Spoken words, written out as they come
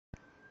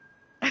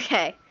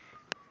Okay.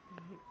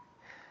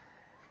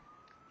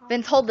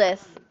 Been told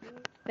this.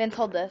 Been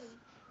told this.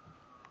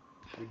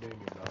 You're doing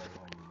your belly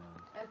on your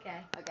nose. Okay.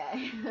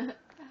 Okay.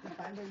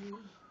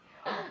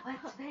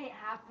 Let's paint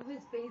half of his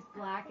face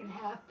black and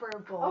half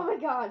purple. Oh my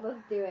god,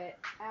 let's do it.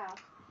 Ow.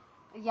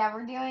 Yeah,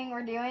 we're doing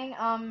Is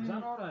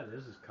that all that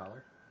is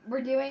color?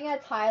 we're doing a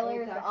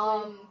Tyler's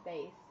actually-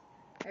 face.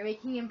 We're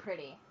making him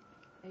pretty.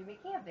 Are you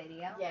making a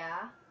video?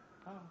 Yeah.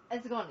 Oh.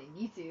 It's going on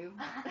YouTube.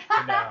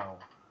 No.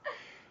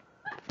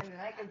 And then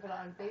I can put it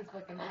on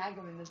Facebook and tag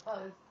him in the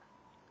post.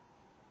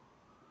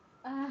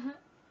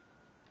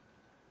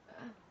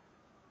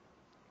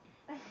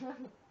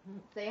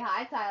 Say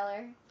hi,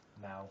 Tyler.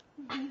 No.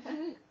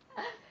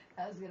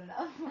 That was good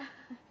enough.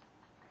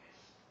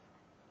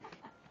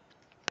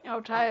 Oh,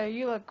 Tyler,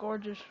 you look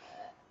gorgeous.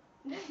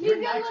 You're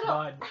He's got next, little,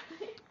 bud.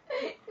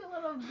 a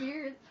little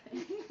beard.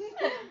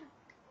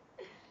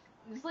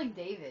 Just like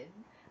David.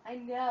 I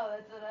know,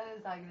 that's what I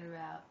was talking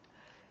about.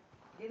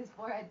 Get his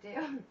forehead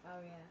too.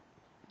 Oh yeah.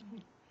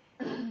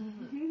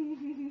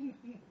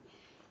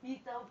 He's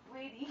so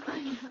pretty.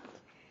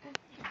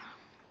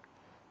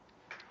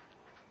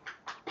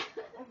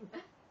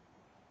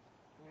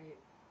 Wait,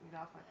 get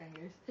off my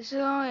fingers. This is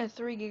only a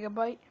 3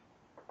 gigabyte.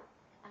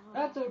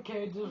 That's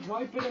okay, just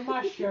wipe it in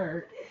my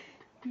shirt.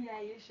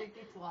 Yeah, your shirt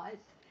gets washed.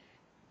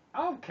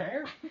 I don't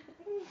care.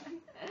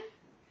 I'm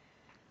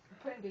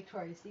putting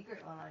Victoria's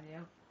Secret one on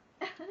you.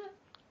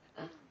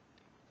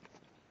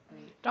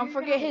 Wait. Don't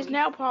forget his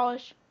nail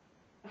polish.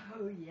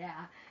 Oh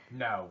yeah.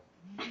 No.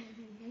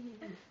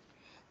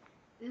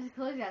 This is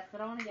close, yes,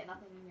 but I don't want to get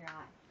nothing in your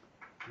eye.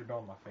 You're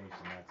doing my face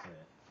and that's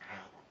it.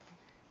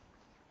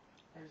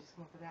 I was just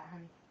going for that,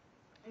 honey.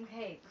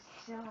 Okay,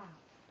 just chill out.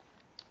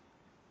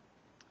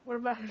 What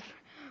about?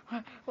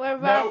 What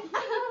about?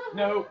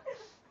 No.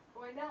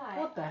 Why not?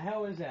 What the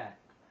hell is that?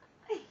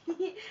 No,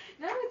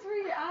 it's for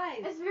your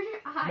eyes. It's for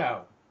your eye.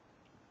 No.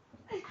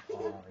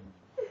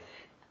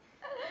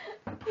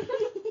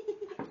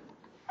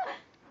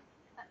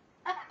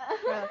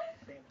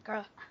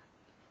 Carla,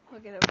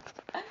 look at him.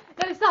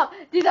 No, stop.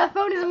 Dude, that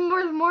phone is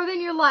worth more than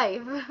your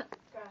life.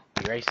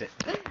 Erase it.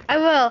 I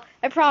will.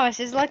 I promise.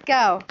 Just let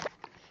go.